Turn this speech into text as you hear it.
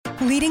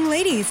Leading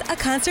Ladies, a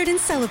concert in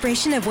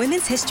celebration of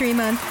Women's History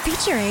Month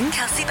featuring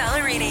Kelsey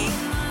Ballerini,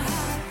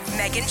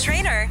 Meghan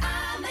Trainor,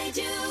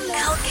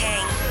 Elle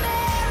King,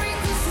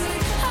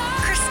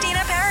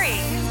 Christina Perry.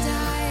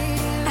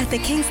 At the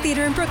King's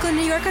Theater in Brooklyn,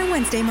 New York on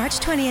Wednesday, March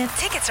 20th.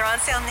 Tickets are on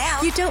sale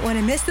now. You don't want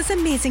to miss this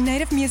amazing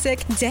night of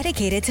music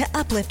dedicated to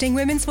uplifting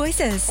women's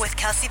voices. With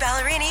Kelsey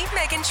Ballerini,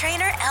 Meghan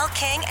Trainor, Elle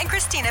King, and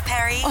Christina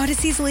Perry.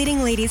 Odyssey's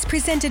Leading Ladies,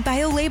 presented by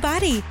Olay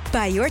Body.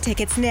 Buy your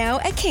tickets now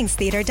at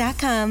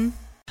kingstheater.com.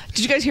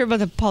 Did you guys hear about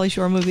the Pauly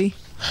Shore movie?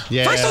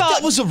 Yeah. First of all,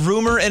 that was a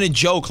rumor and a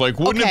joke. Like,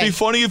 wouldn't it be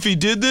funny if he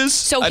did this?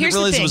 So I here's didn't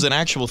realize the thing. it was an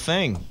actual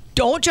thing.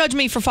 Don't judge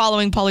me for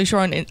following Pauly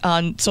Shore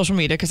on social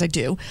media, because I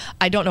do.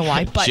 I don't know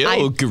why, but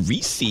Joe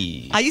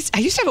Greasy. I used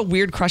to have a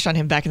weird crush on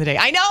him back in the day.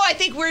 I know, I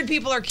think weird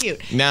people are cute.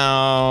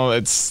 No,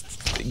 it's...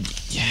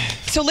 Yeah.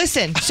 So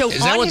listen. So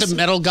is that what the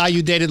metal guy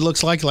you dated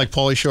looks like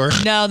Pauly Shore?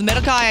 No, the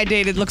metal guy I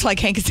dated looks like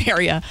Hank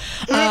Azaria.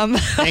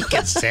 Hank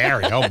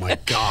Azaria, oh my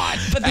God.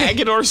 But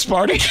Agador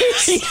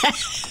Spartacus.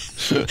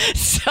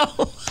 So,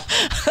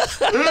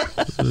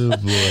 oh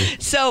boy.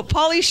 So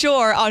Pauly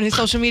Shore on his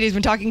social media has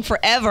been talking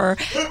forever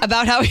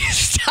about how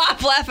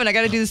stop laughing. I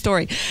got to do the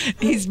story.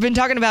 He's been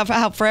talking about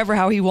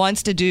how he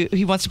wants to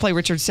play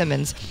Richard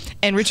Simmons,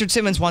 and Richard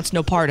Simmons wants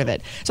no part of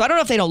it. So I don't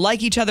know if they don't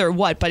like each other or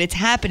what, but it's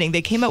happening.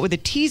 They came out with a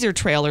teaser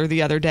trailer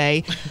the other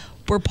day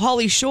where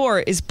Pauly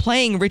Shore is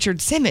playing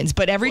Richard Simmons,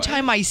 but every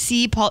time I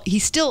see Paul,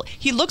 he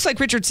looks like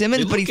Richard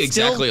Simmons, but he's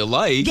exactly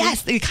alike.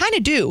 Yes, they kind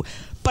of do.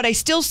 But I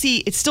still see,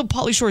 it's still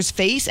Pauly Shore's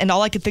face, and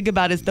all I could think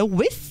about is the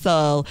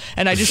whistle.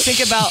 And I just think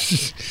about,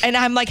 and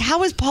I'm like,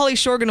 how is Pauly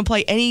Shore going to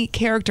play any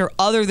character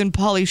other than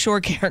Pauly Shore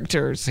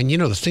characters? And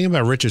the thing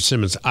about Richard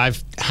Simmons,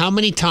 how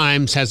many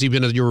times has he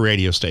been at your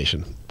radio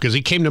station? Because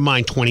he came to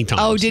mine 20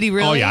 times. Oh, did he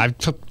really? Oh, yeah.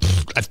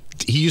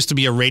 He used to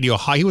be a radio,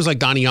 he was like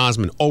Donny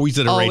Osmond, always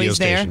at a radio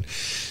station.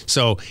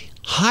 So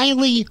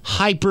highly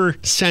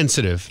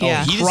hypersensitive.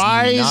 Yeah. He's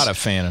cries. Not a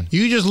fan.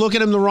 You just look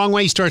at him the wrong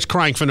way, he starts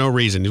crying for no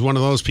reason. He's one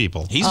of those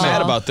people. He's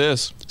mad about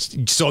this.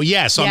 So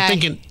I'm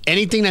thinking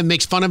anything that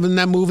makes fun of him in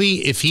that movie,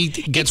 if he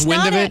gets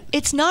wind of it.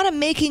 It's not a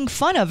making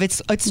fun of.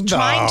 It's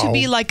trying to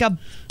be like a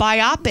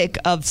biopic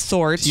of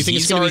sorts. You think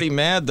he's already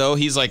mad, though?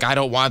 He's like, I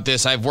don't want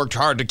this. I've worked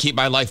hard to keep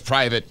my life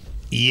private.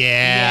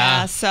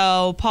 Yeah,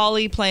 so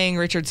Pauly playing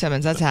Richard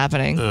Simmons. That's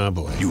happening. Oh,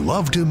 boy. You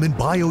loved him in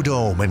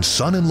Biodome and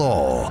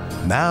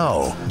Son-in-Law.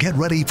 Now, get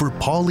ready for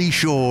Pauly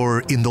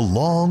Shore in the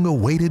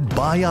long-awaited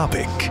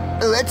biopic.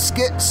 Let's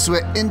get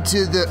sweat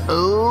into the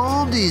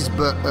oldies,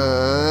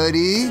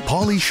 buddy.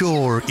 Pauly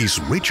Shore is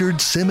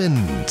Richard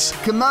Simmons.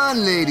 Come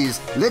on,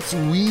 ladies. Let's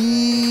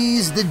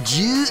wheeze the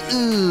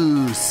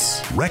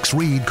juice. Rex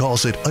Reed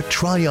calls it a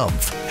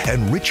triumph,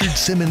 and Richard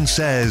Simmons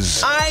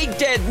says, I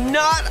did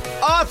not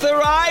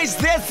authorize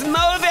this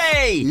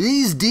movie!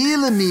 These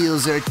dealer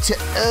meals are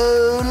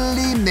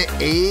totally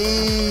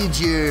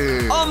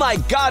major. Oh my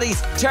God,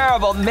 he's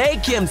terrible.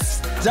 Make him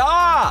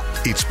stop!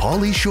 it's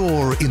Pauly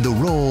Shore in the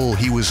role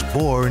he was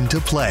born to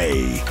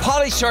play.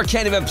 Pauly Shore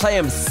can't even play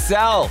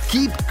himself.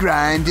 Keep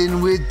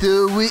grinding with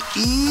the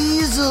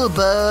weasel,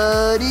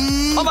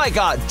 buddy. Oh my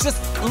God,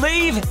 just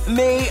leave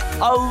me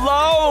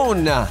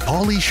alone.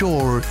 Pauly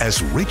Shore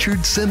as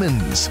Richard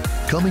Simmons,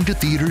 coming to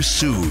theaters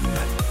soon.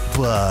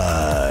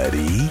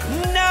 Buddy.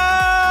 No!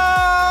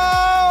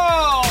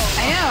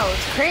 I know,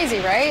 it's crazy,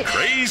 right?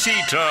 Crazy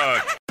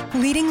Talk.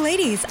 Leading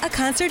Ladies, a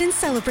concert in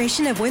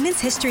celebration of Women's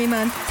History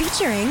Month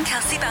featuring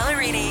Kelsey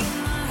Ballerini,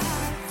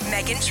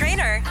 Meghan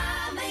Trainor,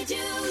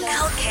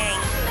 Elle King,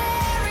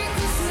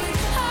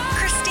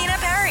 Christina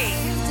Perry.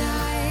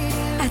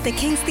 At the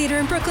King's Theater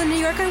in Brooklyn, New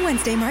York on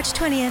Wednesday, March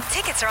 20th.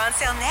 Tickets are on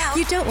sale now.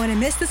 You don't want to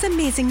miss this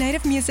amazing night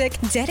of music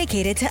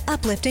dedicated to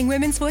uplifting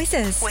women's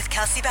voices. With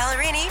Kelsey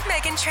Ballerini,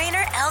 Meghan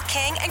Trainor, Elle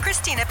King, and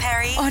Christina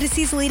Perry.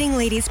 Odyssey's Leading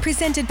Ladies,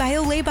 presented by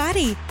Olay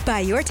Body.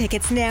 Buy your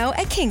tickets now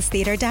at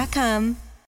kingstheater.com.